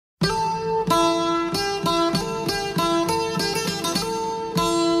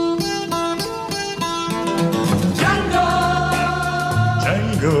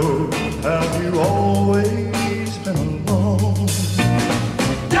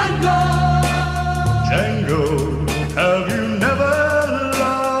Django, have you never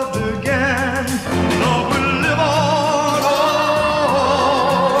loved again? Love will live on,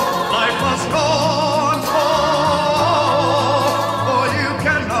 life must go on, for you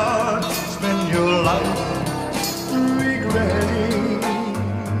cannot spend your life regretting.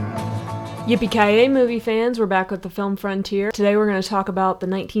 Yippee-ki-yay, movie fans, we're back with the Film Frontier. Today we're going to talk about the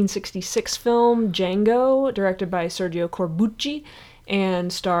 1966 film Django, directed by Sergio Corbucci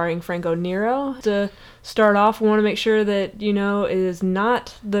and starring Franco Nero. To start off, we want to make sure that, it is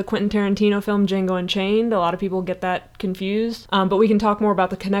not the Quentin Tarantino film Django Unchained. A lot of people get that confused, but we can talk more about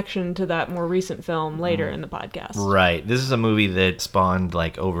the connection to that more recent film later in the podcast. Right. This is a movie that spawned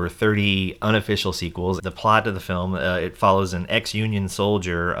over 30 unofficial sequels. The plot of the film, it follows an ex-Union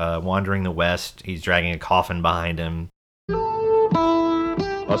soldier wandering the West. He's dragging a coffin behind him.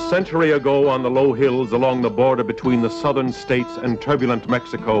 A century ago, on the low hills along the border between the southern states and turbulent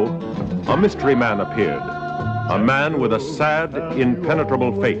Mexico, a mystery man appeared. A man with a sad,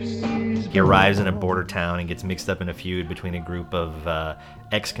 impenetrable face. He arrives in a border town and gets mixed up in a feud between a group of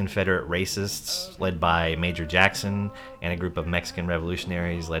ex-Confederate racists led by Major Jackson and a group of Mexican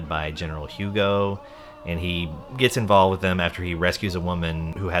revolutionaries led by General Hugo. And he gets involved with them after he rescues a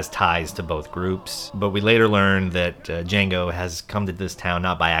woman who has ties to both groups. But we later learn that Django has come to this town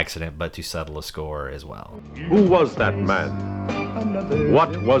not by accident, but to settle a score as well. Who was that man?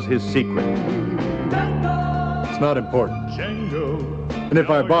 What was his secret? It's not important. And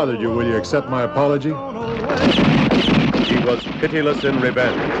if I bothered you, will you accept my apology? He was pitiless in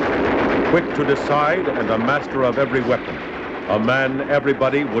revenge, quick to decide and a master of every weapon. A man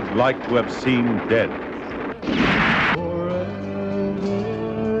everybody would like to have seen dead.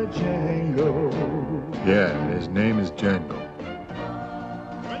 Yeah, his name is Django.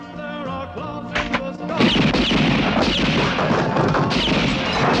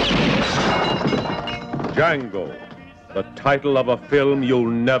 Django, the title of a film you'll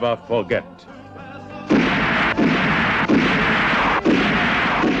never forget.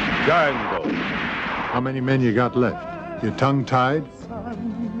 Django. How many men you got left? You tongue-tied?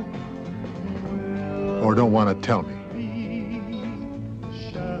 Or don't want to tell me?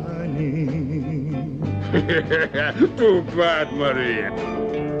 Too bad, Maria.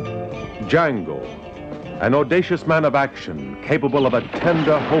 Django, an audacious man of action, capable of a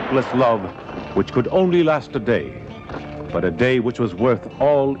tender, hopeless love which could only last a day, but a day which was worth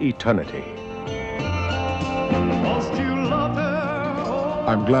all eternity.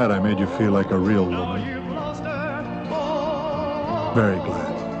 I'm glad I made you feel like a real woman. Very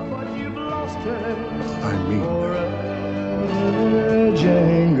glad. I mean that.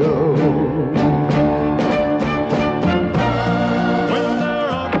 Django,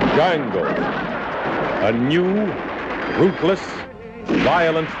 a new, ruthless,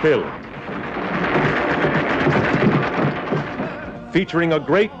 violent film. Featuring a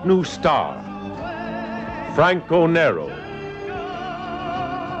great new star, Franco Nero.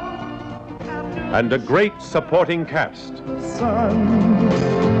 And a great supporting cast. Sun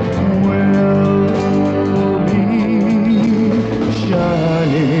will be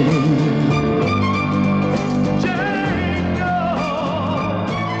shining.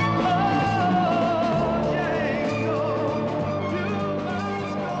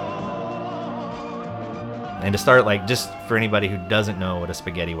 And to start, just for anybody who doesn't know what a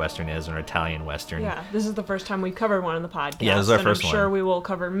spaghetti western is or an Italian western. Yeah, this is the first time we've covered one on the podcast. Yeah, this is our first one. I'm sure we will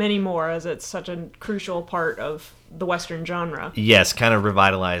cover many more as it's such a crucial part of the western genre. Yes, kind of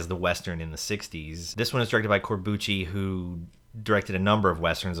revitalized the western in the 60s. This one is directed by Corbucci, who directed a number of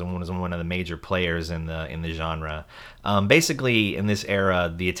westerns and was one of the major players in the genre. Basically, in this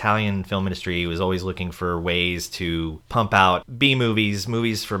era, the Italian film industry was always looking for ways to pump out B-movies,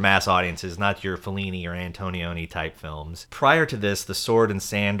 movies for mass audiences, not your Fellini or Antonioni type films. Prior to this, the sword and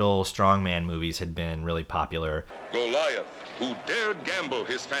sandal strongman movies had been really popular. Goliath, who dared gamble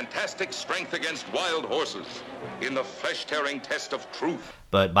his fantastic strength against wild horses in the flesh-tearing test of truth.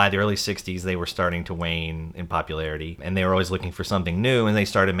 But by the early 60s, they were starting to wane in popularity, and they were always looking for something new, and they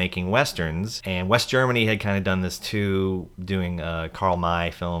started making westerns. And West Germany had kind of done this too, doing Karl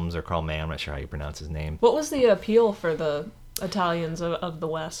May films, or Karl May, I'm not sure how you pronounce his name. What was the appeal for the Italians of the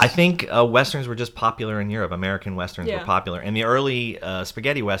West? I think westerns were just popular in Europe. American westerns were popular. And the early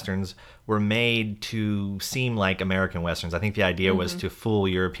spaghetti westerns were made to seem like American westerns. I think the idea was to fool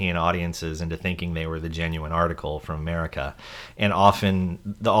European audiences into thinking they were the genuine article from America. And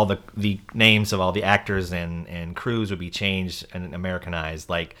often all the names of all the actors and crews would be changed and Americanized.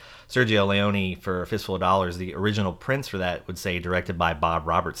 Like Sergio Leone for Fistful of Dollars, the original prints for that would say directed by Bob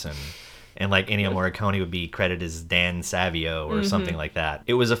Robertson. And like Ennio Morricone would be credited as Dan Savio or something like that.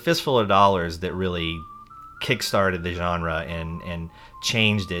 It was A Fistful of Dollars that really kickstarted the genre and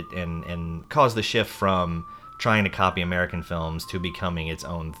changed it and caused the shift from trying to copy American films to becoming its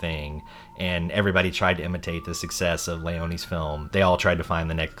own thing. And everybody tried to imitate the success of Leone's film. They all tried to find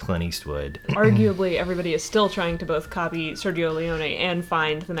the next Clint Eastwood. Arguably, everybody is still trying to both copy Sergio Leone and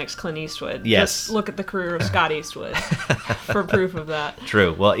find the next Clint Eastwood. Yes. Just look at the career of Scott Eastwood for proof of that.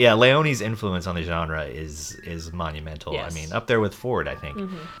 True. Well, yeah, Leone's influence on the genre is monumental. Yes. I mean, up there with Ford, I think.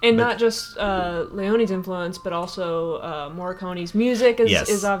 And not just Leone's influence, but also Morricone's music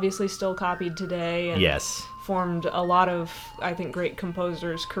is obviously still copied today. And Yes. formed a lot of, I think, great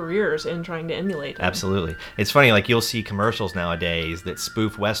composers' careers in trying to emulate him. Absolutely. It's funny, like you'll see commercials nowadays that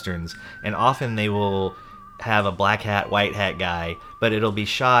spoof Westerns, and often they will have a black hat, white hat guy, but it'll be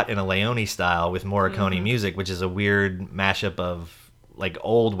shot in a Leone style with Morricone music, which is a weird mashup of like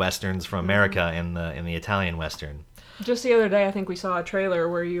old Westerns from America and the Italian Western. Just the other day, I think we saw a trailer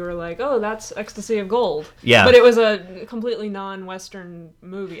where you were like, "Oh, that's Ecstasy of Gold." Yeah. But it was a completely non-Western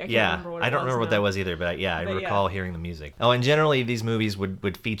movie. I can't remember what it was. I don't remember what now. that was either, but I recall hearing the music. Oh, and generally these movies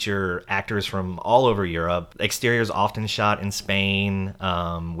would feature actors from all over Europe. Exteriors often shot in Spain,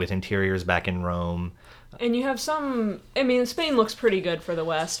 with interiors back in Rome. And you have some. I mean, Spain looks pretty good for the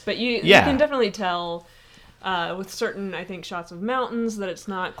West, but you can definitely tell. With certain, I think, shots of mountains that it's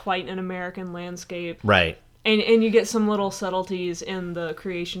not quite an American landscape. Right. And you get some little subtleties in the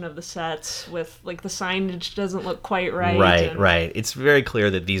creation of the sets with, like, the signage doesn't look quite right. Right. It's very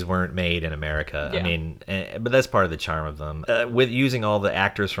clear that these weren't made in America. Yeah. I mean, but that's part of the charm of them. With using all the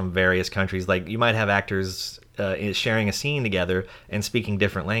actors from various countries, like you might have actors sharing a scene together and speaking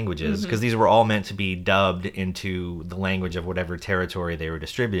different languages, because these were all meant to be dubbed into the language of whatever territory they were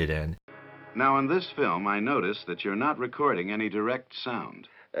distributed in. Now, in this film, I noticed that you're not recording any direct sound.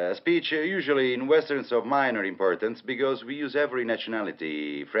 Speech usually in westerns of minor importance because we use every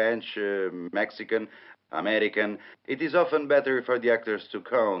nationality, French, Mexican, American. It is often better for the actors to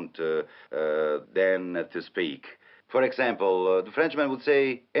count than to speak. For example, the Frenchman would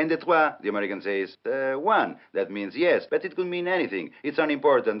say, "un, deux, trois." The American says, "one." That means yes, but it could mean anything. It's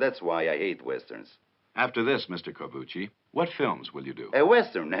unimportant. That's why I hate westerns. After this, Mr. Corbucci, what films will you do? A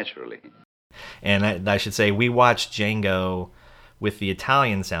western, naturally. And I should say, we watched Django with the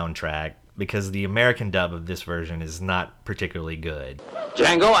Italian soundtrack because the American dub of this version is not particularly good.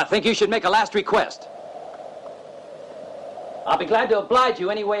 Django, I think you should make a last request. I'll be glad to oblige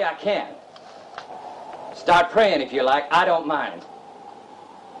you any way I can. Start praying if you like, I don't mind.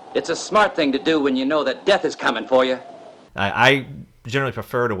 It's a smart thing to do when you know that death is coming for you. I generally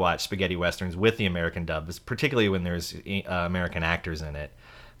prefer to watch spaghetti westerns with the American dub, particularly when there's American actors in it.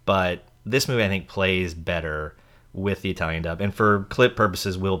 But this movie, I think, plays better with the Italian dub, and for clip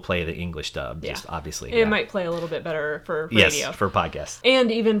purposes we'll play the English dub, just obviously. It might play a little bit better for radio. Yes, for podcasts. And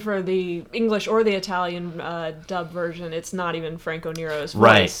even for the English or the Italian dub version, it's not even Franco Nero's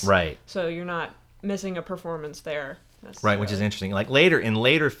voice. Right. So you're not missing a performance there. Right, which is interesting. Like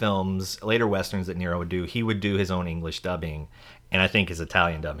later films, later westerns that Nero would do, he would do his own English dubbing, and I think his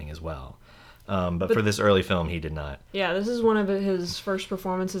Italian dubbing as well. But for this early film, he did not. Yeah, this is one of his first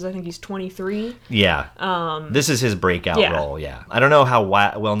performances. I think he's 23. Yeah. This is his breakout role, yeah. I don't know how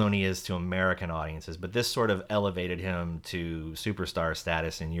well known he is to American audiences, but this sort of elevated him to superstar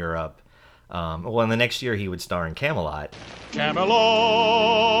status in Europe. Well, in the next year, he would star in Camelot. Camelot!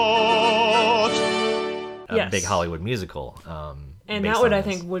 A big Hollywood musical. And that would, I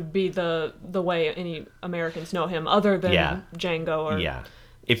think, would be the way any Americans know him, other than Django or... Yeah.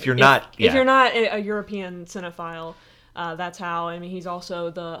 If you're not a European cinephile, that's how. I mean, he's also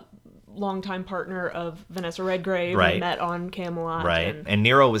the longtime partner of Vanessa Redgrave. Right. They met on Camelot. Right. And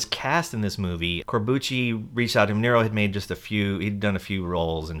Nero was cast in this movie. Corbucci reached out to him. Nero had made he'd done a few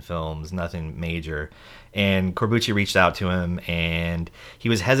roles in films, nothing major. And Corbucci reached out to him, and he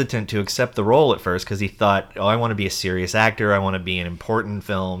was hesitant to accept the role at first because he thought, I want to be a serious actor. I want to be in important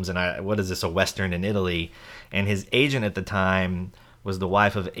films. And what is this, a Western in Italy? And his agent at the time was the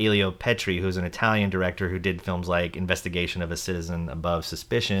wife of Elio Petri, who's an Italian director who did films like Investigation of a Citizen Above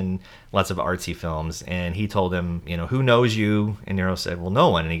Suspicion, lots of artsy films. And he told him, who knows you? And Nero said, well, no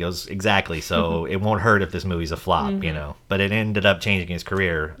one. And he goes, exactly. So it won't hurt if this movie's a flop, But it ended up changing his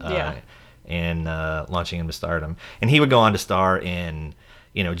career and launching him to stardom. And he would go on to star in,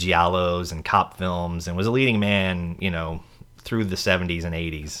 giallos and cop films and was a leading man, through the 70s and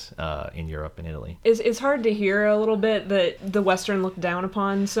 80s in Europe and Italy. It's hard to hear a little bit that the Western looked down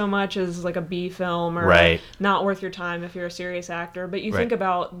upon so much as like a B film or not worth your time if you're a serious actor. But you think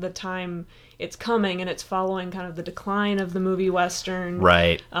about the time it's coming and it's following kind of the decline of the movie Western.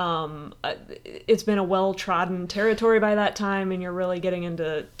 Right. It's been a well-trodden territory by that time, and you're really getting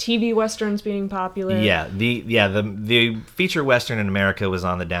into TV Westerns being popular. Yeah, the feature Western in America was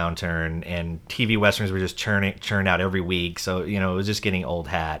on the downturn, and TV Westerns were just churned out every week. So, it was just getting old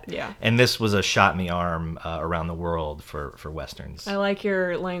hat. Yeah. And this was a shot in the arm around the world for Westerns. I like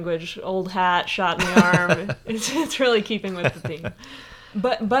your language. Old hat, shot in the arm. It's really keeping with the theme.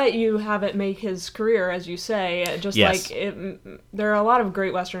 But you have it make his career, as you say, just like there are a lot of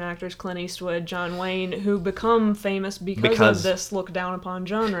great Western actors, Clint Eastwood, John Wayne, who become famous because of this look down upon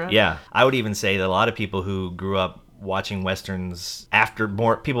genre. Yeah, I would even say that a lot of people who grew up watching Westerns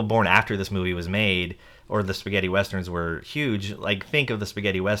people born after this movie was made, or the spaghetti Westerns were huge, like think of the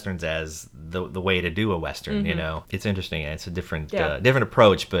spaghetti Westerns as the way to do a Western, It's interesting. It's a different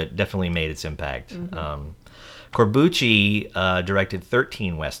approach, but definitely made its impact. Corbucci directed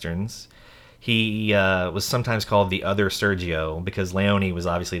 13 Westerns. He was sometimes called the other Sergio because Leone was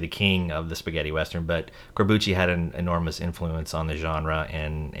obviously the king of the spaghetti Western, but Corbucci had an enormous influence on the genre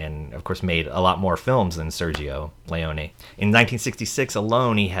and of course made a lot more films than Sergio Leone. In 1966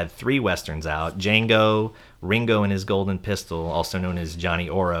 alone, he had 3 Westerns out: Django, Ringo and His Golden Pistol, also known as Johnny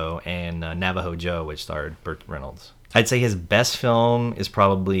Oro, and Navajo Joe, which starred Burt Reynolds. I'd say his best film is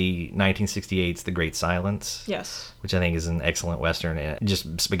probably 1968's The Great Silence. Yes. Which I think is an excellent Western,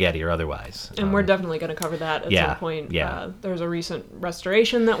 just spaghetti or otherwise. And we're definitely going to cover that at some point. Yeah. There's a recent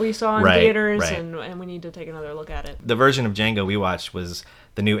restoration that we saw in theaters, and we need to take another look at it. The version of Django we watched was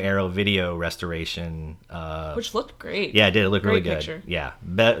the new Arrow Video restoration. Which looked great. Yeah, it did. It looked really good. Picture. Yeah.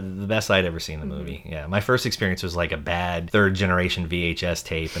 The best I'd ever seen in the movie. Yeah. My first experience was like a bad third-generation VHS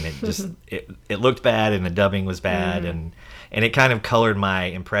tape, and it just it looked bad, and the dubbing was bad, and it kind of colored my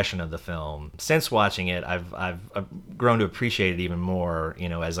impression of the film. Since watching it, I've grown to appreciate it even more,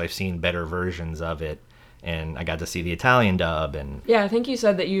 as I've seen better versions of it. And I got to see the Italian dub. And yeah, I think you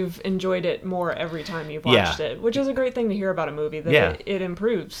said that you've enjoyed it more every time you've watched it, which is a great thing to hear about a movie, that it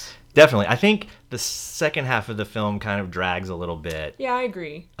improves. Definitely. I think the second half of the film kind of drags a little bit. Yeah, I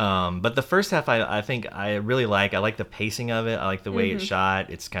agree. But the first half, I think I really like. I like the pacing of it. I like the way it's shot.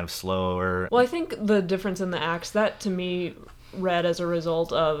 It's kind of slower. Well, I think the difference in the acts, that to me read as a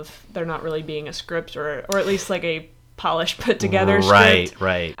result of there not really being a script or at least like a polished, put together script.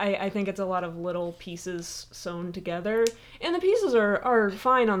 Right. I think it's a lot of little pieces sewn together, and the pieces are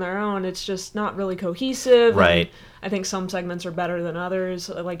fine on their own. It's just not really cohesive. Right. I think some segments are better than others.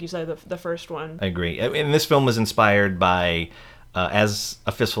 Like you said, the first one. I agree. And this film was inspired by, as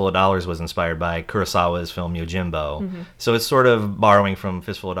A Fistful of Dollars was inspired by Kurosawa's film Yojimbo. So it's sort of borrowing from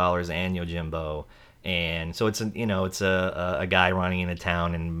Fistful of Dollars and Yojimbo. And so it's a guy running in a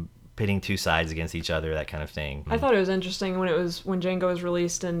town and pitting two sides against each other, that kind of thing. I thought it was interesting when Django was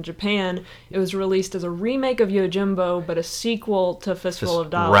released in Japan. It was released as a remake of Yojimbo, but a sequel to Fistful of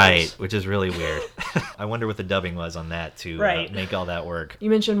Dollars. Right, which is really weird. I wonder what the dubbing was on that to make all that work.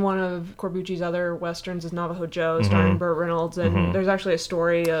 You mentioned one of Corbucci's other westerns is Navajo Joe, starring Burt Reynolds, and there's actually a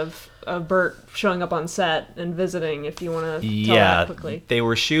story of Burt showing up on set and visiting, if you want to tell that quickly. They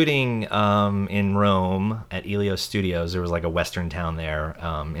were shooting in Rome at Elio Studios. There was like a western town there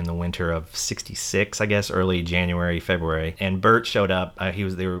in the winter of '66, I guess, early January, February. And Burt showed up. He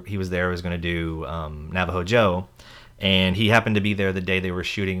was there. He was going to do Navajo Joe. And he happened to be there the day they were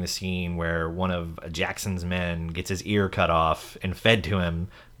shooting the scene where one of Jackson's men gets his ear cut off and fed to him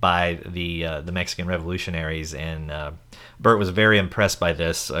by the Mexican revolutionaries. And Burt was very impressed by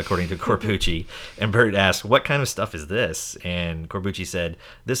this, according to Corbucci. And Burt asked, "What kind of stuff is this?" And Corbucci said,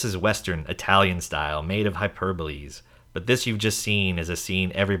 "This is Western, Italian style, made of hyperboles. But this you've just seen is a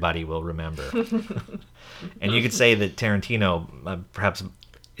scene everybody will remember." And you could say that Tarantino perhaps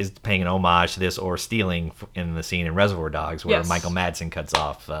is paying an homage to this or stealing in the scene in Reservoir Dogs where Michael Madsen cuts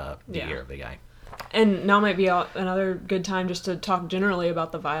off the ear of the guy. And now might be another good time just to talk generally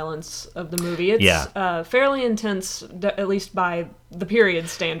about the violence of the movie. It's fairly intense, at least by the period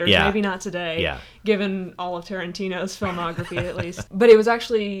standards. Maybe not today, given all of Tarantino's filmography at least. But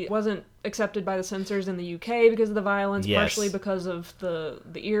it wasn't accepted by the censors in the UK because of the violence, partially because of the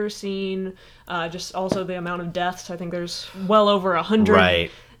ear scene, just also the amount of deaths. I think there's well over 100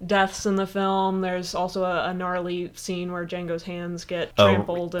 deaths in the film. There's also a gnarly scene where Django's hands get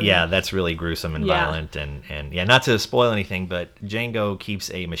trampled. Yeah, that's really gruesome and violent. And yeah, not to spoil anything, but Django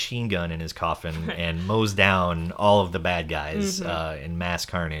keeps a machine gun in his coffin and mows down all of the bad guys in mass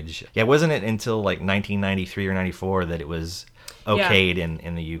carnage. Yeah, wasn't it until like 1993 or 94 that it was okayed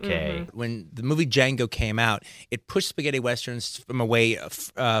in the UK? When the movie Django came out, it pushed spaghetti westerns from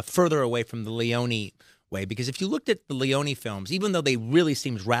further away from the Leone way, because if you looked at the Leone films, even though they really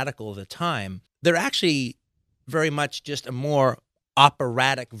seemed radical at the time, they're actually very much just a more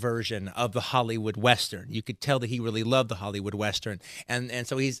operatic version of the Hollywood Western. You could tell that he really loved the Hollywood Western, and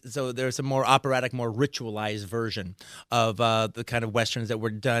so there's a more operatic, more ritualized version of the kind of westerns that were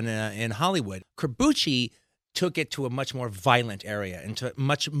done in Hollywood. Corbucci took it to a much more violent area, and to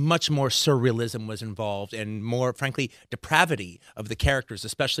much more surrealism was involved, and more, frankly, depravity of the characters,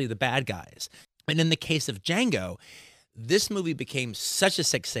 especially the bad guys. And in the case of Django, this movie became such a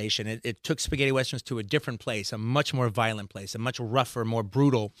sensation. It took spaghetti westerns to a different place, a much more violent place, a much rougher, more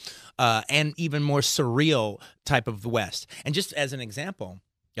brutal, and even more surreal type of the West. And just as an example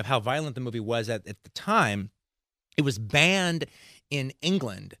of how violent the movie was at the time, it was banned in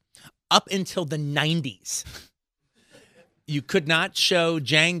England up until the 90s. You could not show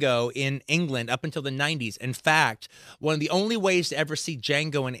Django in England up until the 90s. In fact, one of the only ways to ever see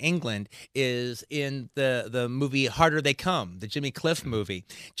Django in England is in the movie Harder They Come, the Jimmy Cliff movie.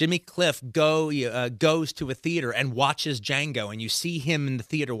 Jimmy Cliff goes to a theater and watches Django, and you see him in the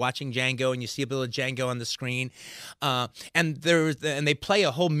theater watching Django, and you see a bit of Django on the screen. And they play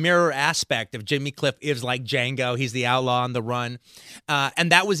a whole mirror aspect of Jimmy Cliff is like Django. He's the outlaw on the run.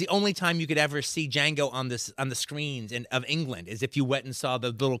 And that was the only time you could ever see Django on the screens of England, is if you went and saw the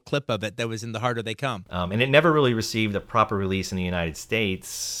little clip of it that was in The Harder They Come. And it never really received a proper release in the United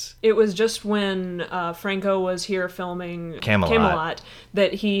States. It was just when Franco was here filming Camelot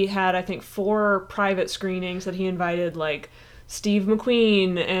that he had, I think, 4 private screenings that he invited, like Steve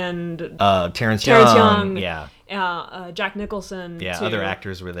McQueen and Terrence Young, Jack Nicholson. Yeah, too. Other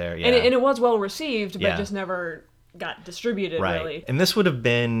actors were there. Yeah, and it was well received, but just never got distributed, really. And this would have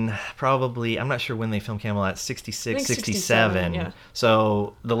been probably, I'm not sure when they filmed Camelot, 66, 67. Yeah.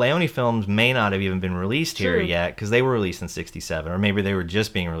 So the Leone films may not have even been released here yet, because they were released in 67, or maybe they were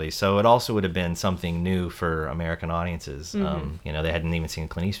just being released. So it also would have been something new for American audiences. They hadn't even seen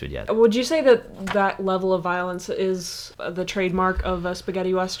Clint Eastwood yet. Would you say that level of violence is the trademark of a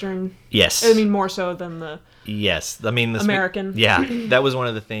spaghetti western? Yes. I mean, more so than the... Yes, I mean American. That was one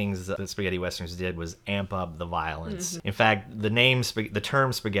of the things that spaghetti westerns did, was amp up the violence. In fact, the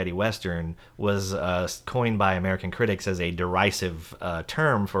term spaghetti western was coined by American critics as a derisive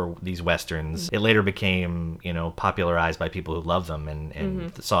term for these westerns. It later became, popularized by people who love them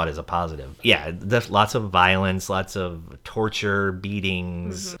and saw it as a positive. Yeah, there's lots of violence, lots of torture,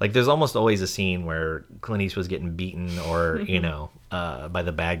 beatings. Like there's almost always a scene where Clint Eastwood's getting beaten, or by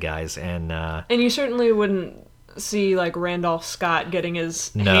the bad guys, and you certainly wouldn't see like Randolph Scott getting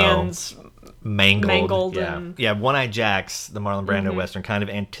his hands mangled. Yeah, One-Eye Jacks, the Marlon Brando Western, kind of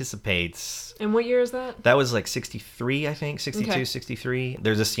anticipates. And what year is that? That was like 63, I think, 62, 63.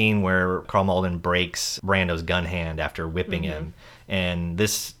 There's a scene where Carl Malden breaks Brando's gun hand after whipping him, and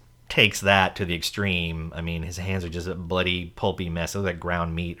this takes that to the extreme. I mean, his hands are just a bloody, pulpy mess. It looks like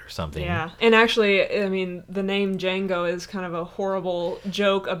ground meat or something. Yeah, and actually, I mean, the name Django is kind of a horrible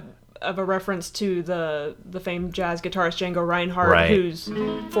joke of a reference to the famed jazz guitarist Django Reinhardt, whose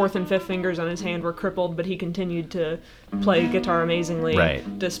 4th and 5th fingers on his hand were crippled, but he continued to play guitar amazingly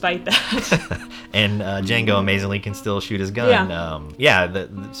despite that. And Django amazingly can still shoot his gun.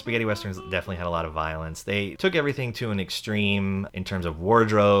 The spaghetti westerns definitely had a lot of violence. They took everything to an extreme in terms of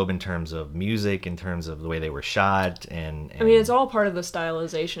wardrobe, in terms of music, in terms of the way they were shot. And I mean, it's all part of the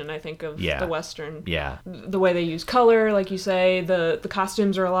stylization, I think, of the western. Yeah. The way they use color, like you say, the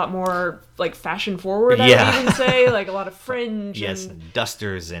costumes are a lot more like fashion forward, I would even say, like a lot of fringe. And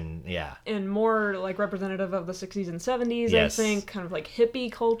dusters and more like representative of the 60s and 70s, I think, kind of like hippie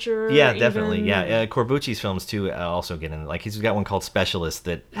culture. Yeah, definitely. Yeah, Corbucci's films too also get in. Like he's got one called Specialist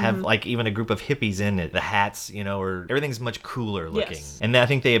that have like even a group of hippies in it. The hats, or everything's much cooler looking. And I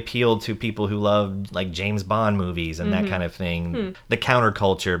think they appealed to people who loved like James Bond movies and that kind of thing. The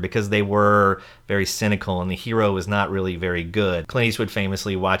counterculture, because they were very cynical and the hero was not really very good. Clint Eastwood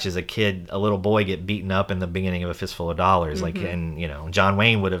famously watches a little boy get beaten up in the beginning of A Fistful of Dollars, like, and John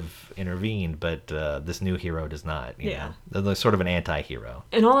Wayne would have intervened, but this new hero does not. You know? They're sort of an anti-hero.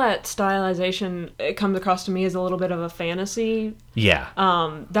 And all that stylization, it comes across to me as a little bit of a fantasy Yeah.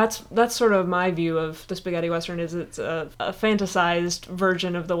 That's sort of my view of the spaghetti western. Is it's a fantasized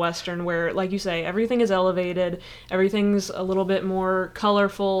version of the western where, like you say, everything is elevated, everything's a little bit more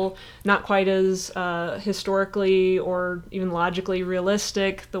colorful, not quite as historically or even logically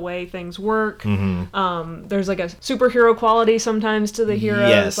realistic the way things work. There's like a superhero quality sometimes to the heroes,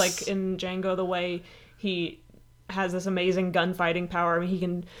 Yes. like in Django, the way he has this amazing gunfighting power. I mean, he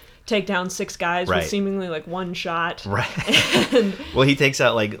can take down 6 guys Right. with seemingly like one shot. Right. And Well, he takes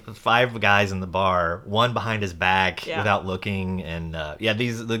out like 5 guys in the bar, one behind his back Yeah. without looking, and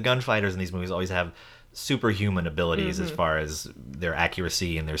the gunfighters in these movies always have superhuman abilities as far as their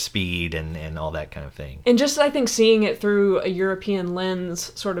accuracy and their speed and all that kind of thing. And just, I think, seeing it through a European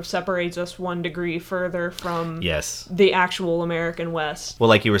lens sort of separates us 1 degree further from Yes. the actual American West. Well,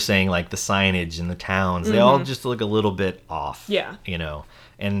 like you were saying, like the signage in the towns, they all just look a little bit off. Yeah. You know,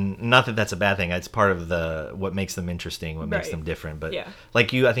 and not that that's a bad thing. It's part of what makes them interesting, what makes Right. them different. But Yeah.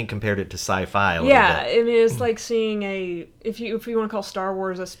 like you, I think, compared it to sci-fi a little Yeah, bit. I mean, it's like seeing if you want to call Star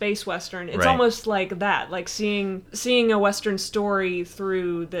Wars a space western, it's Right. almost like that, like seeing a western story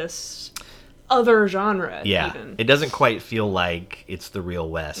through this other genre. Yeah, even. it doesn't quite feel like it's the real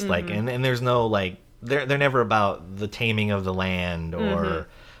West. Like, and there's no like they're never about the taming of the land, or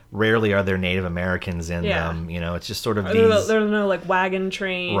rarely are there Native Americans in Yeah. them. You know, it's just sort of There's these. no like wagon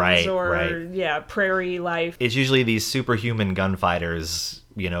trains Right, or right. prairie life. It's usually these superhuman gunfighters,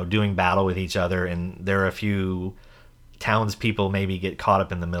 you know, doing battle with each other, and there are a few townspeople maybe get caught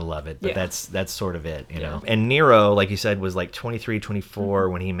up in the middle of it, but Yeah. that's sort of it, you know. And Nero, like you said, was like 23, 24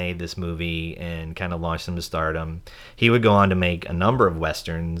 when he made this movie and kind of launched him to stardom. He would go on to make a number of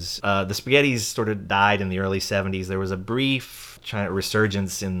westerns. The Spaghettis sort of died in the early 70s. There was a brief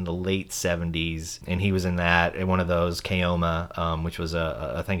resurgence in the late 70s, and he was in that, in one of those, Keoma, which was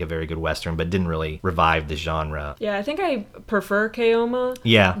I think a very good western, but didn't really revive the genre. Yeah, I think I prefer Keoma.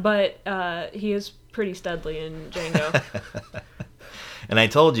 Yeah. But he is pretty studly in Django. And I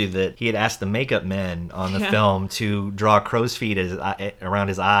told you that he had asked the makeup men on the film to draw crow's feet around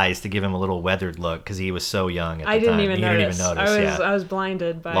his eyes to give him a little weathered look because he was so young at the I didn't time. even He notice. didn't even notice. I was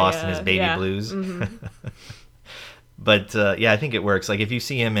blinded by Lost in his baby blues. But I think it works. Like if you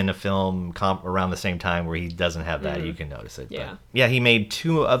see him in a film around the same time where he doesn't have that, you can notice it. Yeah. But, he made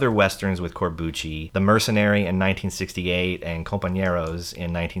 2 other westerns with Corbucci: The Mercenary in 1968 and Compañeros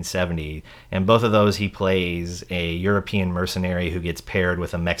in 1970. And both of those he plays a European mercenary who gets paired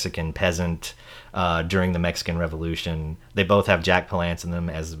with a Mexican peasant during the Mexican Revolution. They both have Jack Palance in them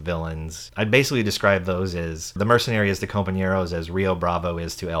as villains. I'd basically describe those as The Mercenary is to Compañeros as Rio Bravo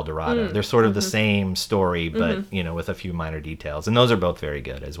is to El Dorado. They're sort of the same story, but you know, with a few minor details. And those are both very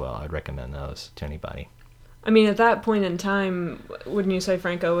good as well. I'd recommend those to anybody. I mean, at that point in time, wouldn't you say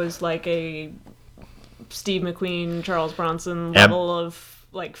Franco was like a Steve McQueen, Charles Bronson level of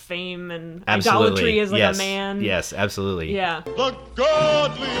like fame and idolatry as like a man? Yes, absolutely. Yeah. The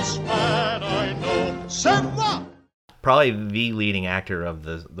godliest man I know. C'est moi! Probably the leading actor of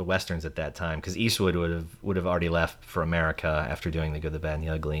the westerns at that time, because Eastwood would have already left for America after doing The Good, the Bad, and the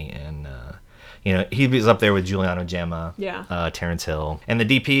Ugly, and you know, he was up there with Giuliano Gemma, Terrence Hill, and the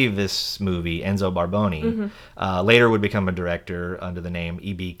DP of this movie, Enzo Barboni, later would become a director under the name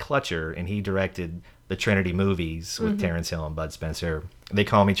E.B. Clutcher, and he directed the Trinity movies with Terrence Hill and Bud Spencer. They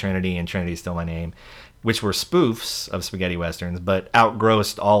Call Me Trinity and Trinity's Still My Name, which were spoofs of spaghetti westerns, but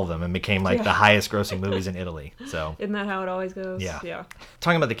outgrossed all of them and became like the highest grossing movies in Italy. So Isn't that how it always goes? Yeah.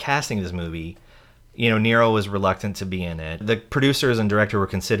 Talking about the casting of this movie, you know, Nero was reluctant to be in it. The producers and director were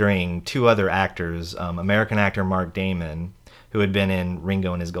considering 2 other actors, American actor Mark Damon, who had been in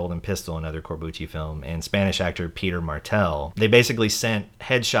Ringo and His Golden Pistol, another Corbucci film, and Spanish actor Peter Martel. They basically sent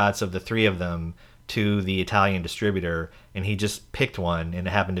headshots of the 3 of them to the Italian distributor, and he just picked one, and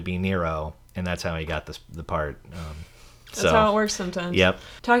it happened to be Nero, and that's how he got the part. That's how it works sometimes. Yep.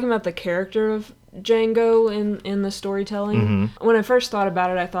 Talking about the character of Django in the storytelling, when I first thought about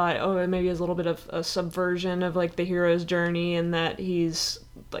it, I thought, oh, it maybe is a little bit of a subversion of like the hero's journey, and that he's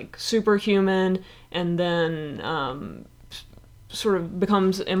like superhuman, and then sort of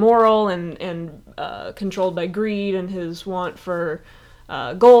becomes immoral and controlled by greed and his want for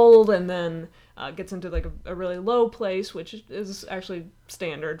gold, and then gets into like a really low place, which is actually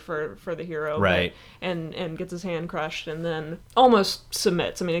standard for the hero, right? But, and gets his hand crushed, and then almost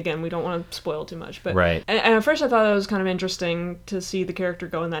submits. I mean, again, we don't want to spoil too much, but right. And at first, I thought it was kind of interesting to see the character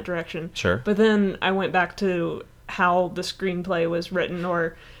go in that direction. Sure. But then I went back to how the screenplay was written,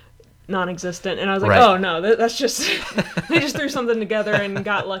 or non-existent, and I was like, oh no, that's just they just threw something together and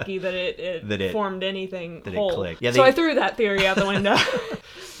got lucky that it formed anything that whole. It clicked. Yeah, so I threw that theory out the window.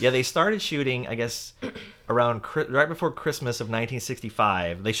 Yeah, they started shooting, I guess, around right before Christmas of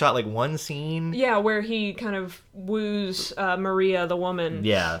 1965. They shot like one scene. Yeah, where he kind of woos Maria, the woman.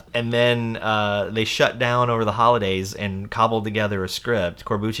 Yeah, and then they shut down over the holidays and cobbled together a script.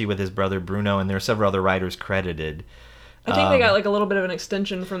 Corbucci with his brother Bruno, and there are several other writers credited. I think they got like a little bit of an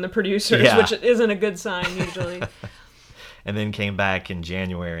extension from the producers, which isn't a good sign usually. And then came back in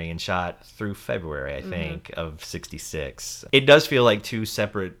January and shot through February, I think, of 66. It does feel like two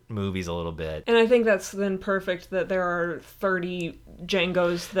separate movies a little bit. And I think that's then perfect that there are 30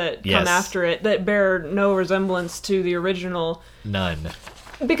 Django's that come after it that bear no resemblance to the original. None.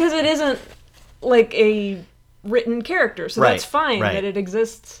 Because it isn't like a written character, so that's fine that it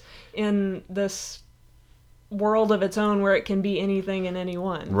exists in this world of its own where it can be anything and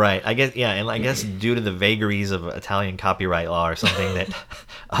anyone. Right. I guess, yeah, and I guess due to the vagaries of Italian copyright law or something that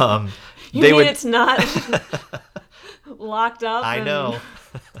it's not locked up? I know.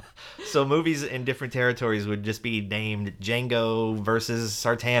 So movies in different territories would just be named Django versus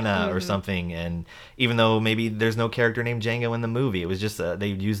Sartana or something, and even though maybe there's no character named Django in the movie, it was just they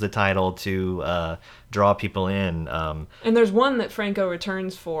used the title to draw people in. And there's one that Franco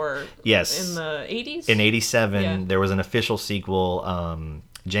returns for in the 80s? In 87, there was an official sequel,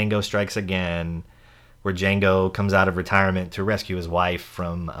 Django Strikes Again, where Django comes out of retirement to rescue his wife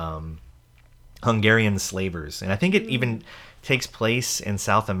from Hungarian slavers. And I think it even takes place in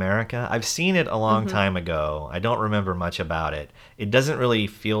South America. I've seen it a long time ago. I don't remember much about it. It doesn't really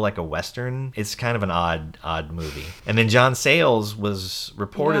feel like a Western. It's kind of an odd movie. And then John Sayles was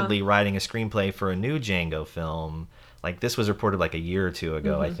reportedly writing a screenplay for a new Django film. Like, this was reported like a year or two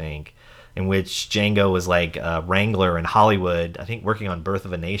ago, I think, in which Django was like a wrangler in Hollywood, I think working on Birth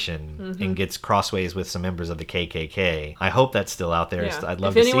of a Nation, and gets crossways with some members of the KKK. I hope that's still out there. I'd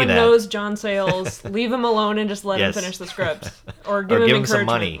love to see that. If anyone knows John Sayles, leave him alone and just let him finish the script. Or give him some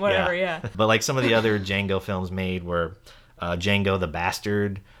money. Whatever, But like some of the other Django films made were Django the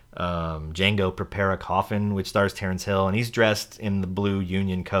Bastard, Django Prepare a Coffin, which stars Terence Hill, and he's dressed in the blue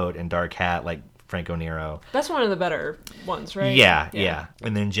Union coat and dark hat like Franco Nero. That's one of the better ones, right? Yeah.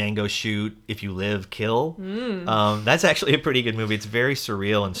 And then Django Shoot, If You Live, Kill. That's actually a pretty good movie. It's very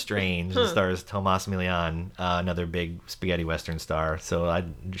surreal and strange. It stars Tomas Milian, another big spaghetti western star. So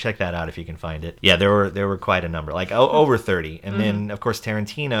I'd check that out if you can find it. Yeah, there were quite a number, like over 30. And then, of course,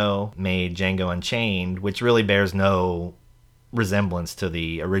 Tarantino made Django Unchained, which really bears no resemblance to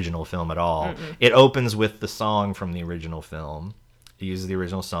the original film at all. It opens with the song from the original film. He uses the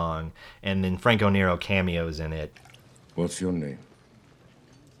original song, and then Franco Nero cameos in it. What's your name?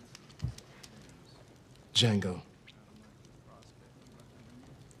 Django.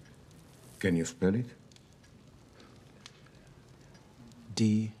 Can you spell it?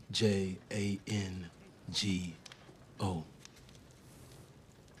 D-J-A-N-G-O.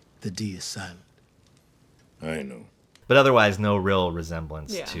 The D is silent. I know. But otherwise, no real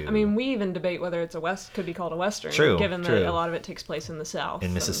resemblance to... I mean, we even debate whether it's could be called a Western. Given that a lot of it takes place in the South.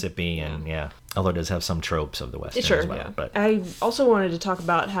 In Mississippi, and although it does have some tropes of the Western as well. Yeah. But I also wanted to talk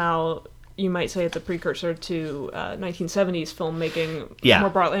about how you might say it's a precursor to 1970s filmmaking, more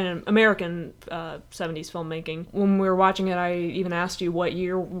broadly, and American 70s filmmaking. When we were watching it, I even asked you what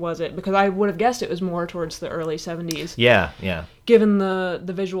year was it, because I would have guessed it was more towards the early 70s. Yeah. Given the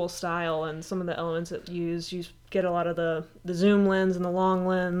visual style and some of the elements it used, you get a lot of the zoom lens and the long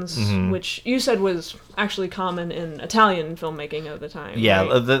lens, which you said was actually common in Italian filmmaking of the time. Yeah,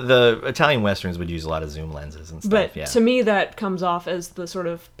 right? the Italian Westerns would use a lot of zoom lenses and stuff. But to me, that comes off as the sort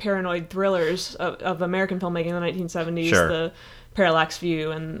of paranoid thrillers of American filmmaking in the 1970s, the parallax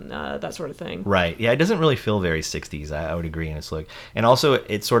view and that sort of thing. Right. Yeah, it doesn't really feel very 60s. I would agree in its look. And also,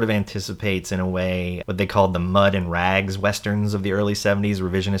 it sort of anticipates, in a way, what they called the mud and rags Westerns of the early 70s,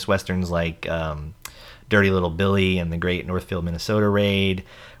 revisionist Westerns like... Dirty Little Billy and the Great Northfield, Minnesota Raid,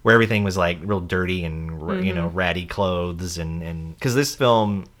 where everything was like real dirty and ratty clothes, and because this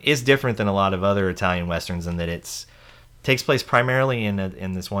film is different than a lot of other Italian westerns in that it takes place primarily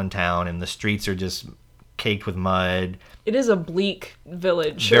in this one town, and the streets are just caked with mud. It is a bleak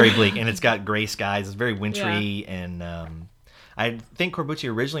village, very bleak, and it's got gray skies. It's very wintry, and I think Corbucci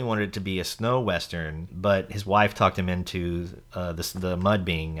originally wanted it to be a snow western, but his wife talked him into the mud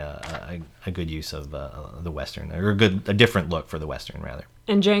being a good use of the western, or a different look for the western, rather.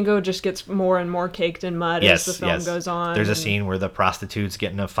 And Django just gets more and more caked in mud as the film goes on. There's a scene where the prostitutes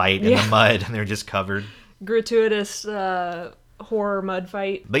get in a fight in the mud, and they're just covered. Gratuitous horror mud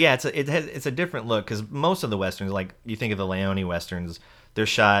fight. But yeah, it's a different look, because most of the westerns, like you think of the Leone westerns, they're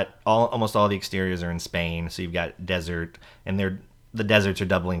shot, almost all the exteriors are in Spain, so you've got desert, and the deserts are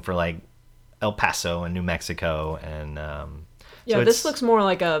doubling for like El Paso and New Mexico, and Yeah, So this looks more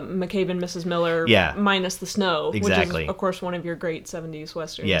like a McCabe and Mrs. Miller minus the snow, exactly. which is, of course, one of your great 70s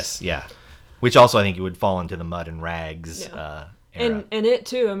westerns. Yes, yeah. Which also I think it would fall into the mud and rags era. And it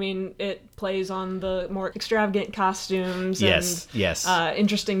too, I mean, it plays on the more extravagant costumes and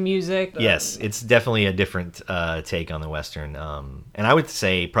interesting music. Yes, it's definitely a different take on the Western. And I would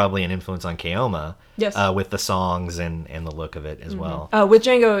say probably an influence on Keoma with the songs and the look of it as well. With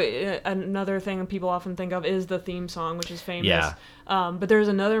Django, another thing people often think of is the theme song, which is famous. Yeah. But there's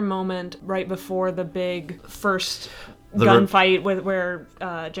another moment right before the big first gunfight where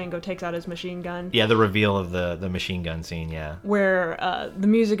Django takes out his machine gun. Yeah, the reveal of the machine gun scene, yeah. Where the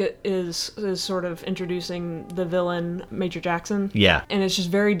music is sort of introducing the villain, Major Jackson. Yeah. And it's just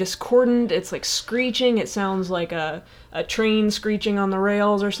very discordant. It's like screeching. It sounds like a train screeching on the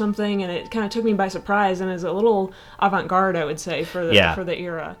rails or something, and it kind of took me by surprise and is a little avant-garde, I would say, for the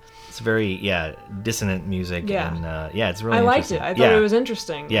era. It's very, dissonant music. Yeah. And, it's really I liked interesting. it. I thought it was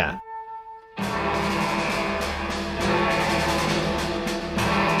interesting. Yeah.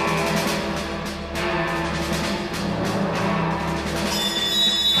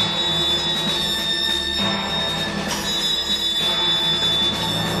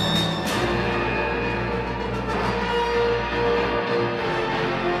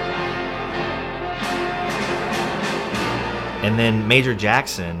 And then Major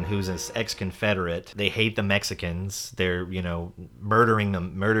Jackson, who's an ex-Confederate, they hate the Mexicans. They're,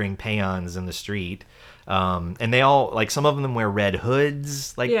 murdering peons in the street. And they all, like, some of them wear red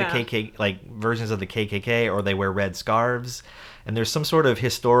hoods, like the KKK, like versions of the KKK, or they wear red scarves. And there's some sort of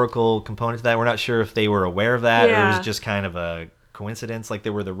historical component to that. We're not sure if they were aware of that or it was just kind of a coincidence. Like,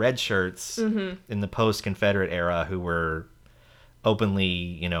 there were the red shirts in the post-Confederate era who were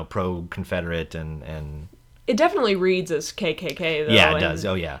openly, pro-Confederate and it definitely reads as KKK, though. Yeah, it does.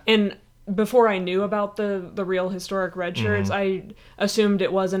 Oh, yeah. And before I knew about the real historic red shirts, I assumed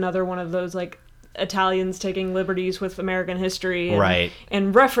it was another one of those, like, Italians taking liberties with American history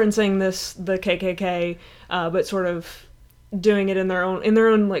and referencing the KKK, but sort of doing it in their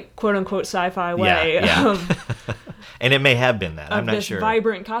own like quote unquote sci-fi way. And it may have been that. I'm not sure.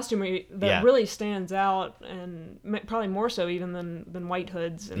 Vibrant costume that really stands out, and probably more so even than White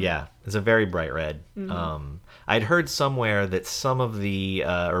Hoods. It's a very bright red. I'd heard somewhere that some of the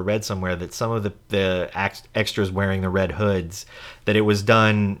or read somewhere that some of the extras wearing the red hoods, that it was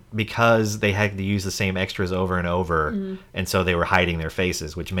done because they had to use the same extras over and over, and so they were hiding their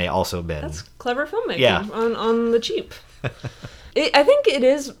faces, which may also have been that's clever filmmaking on the cheap. I think it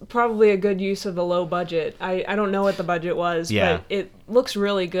is probably a good use of the low budget. I don't know what the budget was, but it looks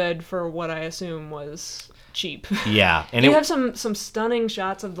really good for what I assume was cheap. Yeah. And you have some stunning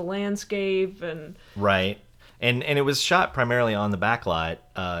shots of the landscape and... Right. And it was shot primarily on the backlot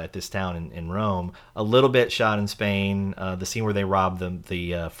at this town in Rome. A little bit shot in Spain. The scene where they rob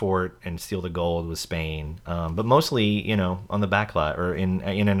the fort and steal the gold was Spain. But mostly, on the backlot or in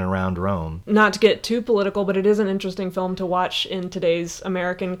and around Rome. Not to get too political, but it is an interesting film to watch in today's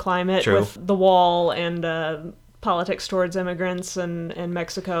American climate with the wall and politics towards immigrants and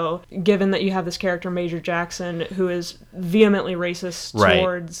Mexico, given that you have this character, Major Jackson, who is vehemently racist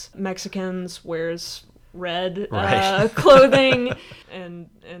towards Mexicans, wears red clothing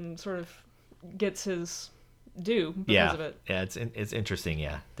and sort of gets his due because of it. Yeah, it's interesting,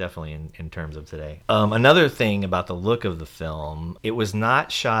 definitely in terms of today. Another thing about the look of the film, it was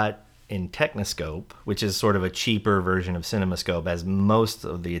not shot in Techniscope, which is sort of a cheaper version of CinemaScope, as most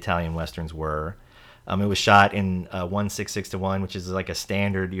of the Italian westerns were. It was shot in 1:6:6:1, which is like a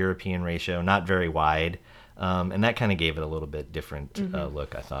standard European ratio, not very wide, and that kind of gave it a little bit different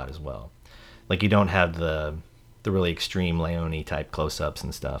look, I thought, as well. Like, you don't have the really extreme Leone type close-ups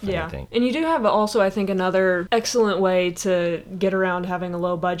and stuff. Yeah, I think. And you do have also, I think, another excellent way to get around having a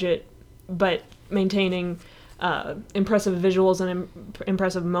low budget, but maintaining impressive visuals and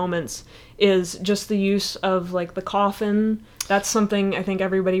impressive moments is just the use of, like, the coffin. That's something I think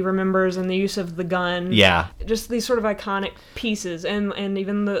everybody remembers, and the use of the gun. Yeah. Just these sort of iconic pieces, and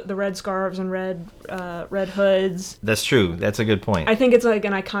even the red scarves and red hoods. That's true. That's a good point. I think it's like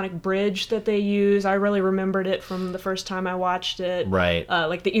an iconic bridge that they use. I really remembered it from the first time I watched it. Right.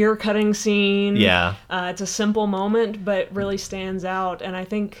 Like the ear cutting scene. Yeah. It's a simple moment, but really stands out, and I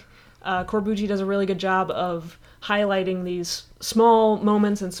think Corbucci does a really good job of highlighting these small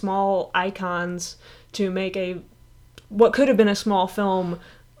moments and small icons to make what could have been a small film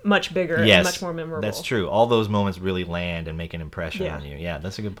much bigger and much more memorable. That's true. All those moments really land and make an impression on you. Yeah,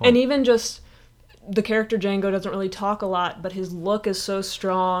 that's a good point. And even just the character Django doesn't really talk a lot, but his look is so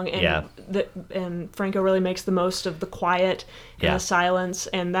strong, and and Franco really makes the most of the quiet and the silence,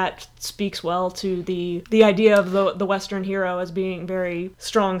 and that speaks well to the idea of the Western hero as being very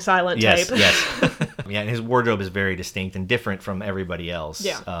strong, silent type. Yes. Yeah, and his wardrobe is very distinct and different from everybody else.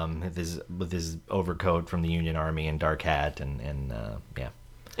 Yeah. With his overcoat from the Union Army and dark hat and yeah.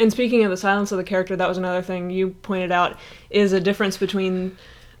 And speaking of the silence of the character, that was another thing you pointed out, is a difference between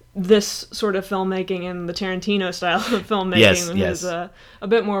this sort of filmmaking and the Tarantino style of filmmaking. Yes. Is a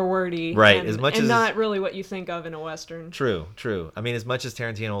bit more wordy. Right. And, as much and as not really what you think of in a Western. True. I mean, as much as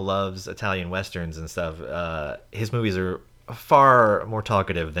Tarantino loves Italian Westerns and stuff, his movies are far more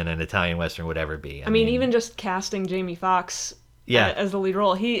talkative than an Italian Western would ever be. I mean, even just casting Jamie Foxx as the lead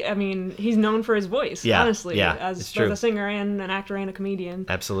role, he's known for his voice, honestly, as both a singer and an actor and a comedian.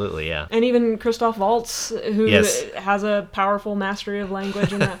 Absolutely, yeah. And even Christoph Waltz, who has a powerful mastery of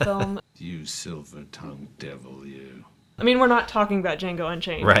language in that film. You silver-tongued devil, you. I mean, we're not talking about Django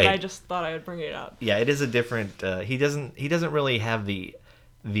Unchained. Right. I just thought I would bring it up. Yeah, it is a different. He doesn't really have the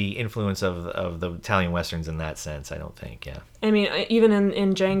influence of the Italian Westerns in that sense, I don't think. Yeah. I mean, even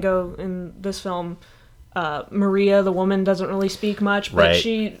in Django, in this film, Maria, the woman, doesn't really speak much, but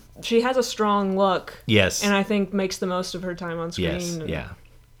she has a strong look. Yes. And I think makes the most of her time on screen. Yes,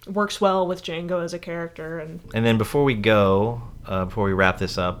 works well with Django as a character. And then before we wrap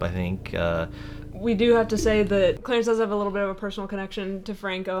this up, I think... we do have to say that Clarence does have a little bit of a personal connection to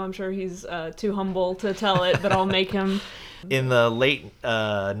Franco. I'm sure he's too humble to tell it, but I'll make him... In the late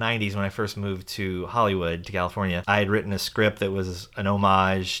 90s, when I first moved to Hollywood, to California, I had written a script that was an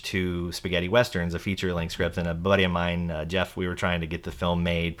homage to spaghetti westerns, a feature-length script, and a buddy of mine, Jeff, we were trying to get the film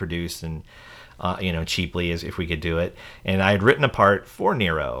made, produced, and cheaply, as if we could do it. And I had written a part for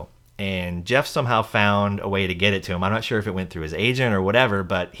Nero, and Jeff somehow found a way to get it to him. I'm not sure if it went through his agent or whatever,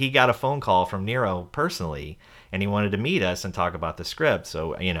 but he got a phone call from Nero personally, and he wanted to meet us and talk about the script.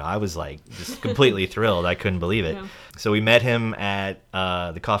 So, I was like just completely thrilled. I couldn't believe it. Yeah. So we met him at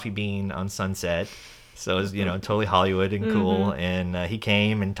the Coffee Bean on Sunset. So it was, totally Hollywood and cool. And he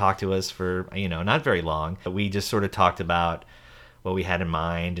came and talked to us for, not very long. But we just sort of talked about what we had in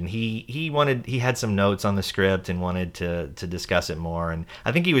mind. And he had some notes on the script and wanted to discuss it more. And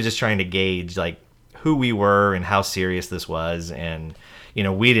I think he was just trying to gauge like who we were and how serious this was. And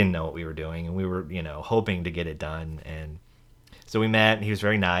we didn't know what we were doing, and we were, hoping to get it done. And so we met, and he was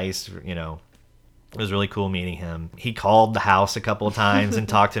very nice. It was really cool meeting him. He called the house a couple of times and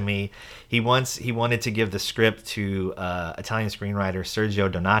talked to me. He wanted to give the script to Italian screenwriter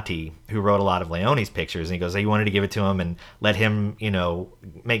Sergio Donati, who wrote a lot of Leone's pictures. And he goes, he wanted to give it to him and let him,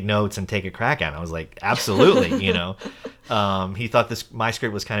 make notes and take a crack at it. I was like, absolutely, He thought my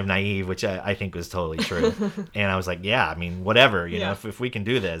script was kind of naive, which I think was totally true. And I was like, yeah, I mean, whatever, if we can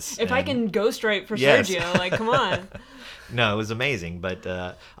do this. If I can ghostwrite for Sergio, like, come on. No, it was amazing, but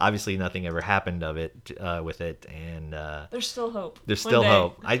obviously nothing ever happened with it, and there's still hope. There's still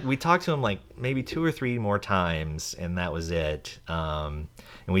hope. We talked to him like maybe 2 or 3 more times, and that was it. And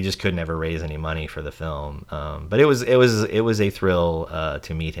we just couldn't ever raise any money for the film. But it was a thrill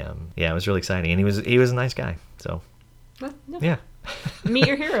to meet him. Yeah, it was really exciting, and he was a nice guy. So yeah. Meet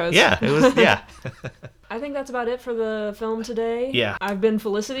your heroes. Yeah, it was. Yeah. I think that's about it for the film today. Yeah. I've been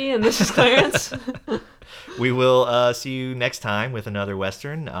Felicity, and this is Clarence. We will see you next time with another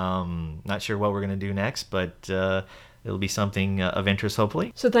Western. Not sure what we're going to do next, but it'll be something of interest,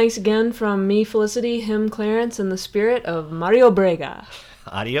 hopefully. So thanks again from me, Felicity, him, Clarence, and the spirit of Mario Brega.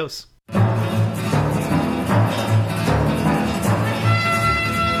 Adios.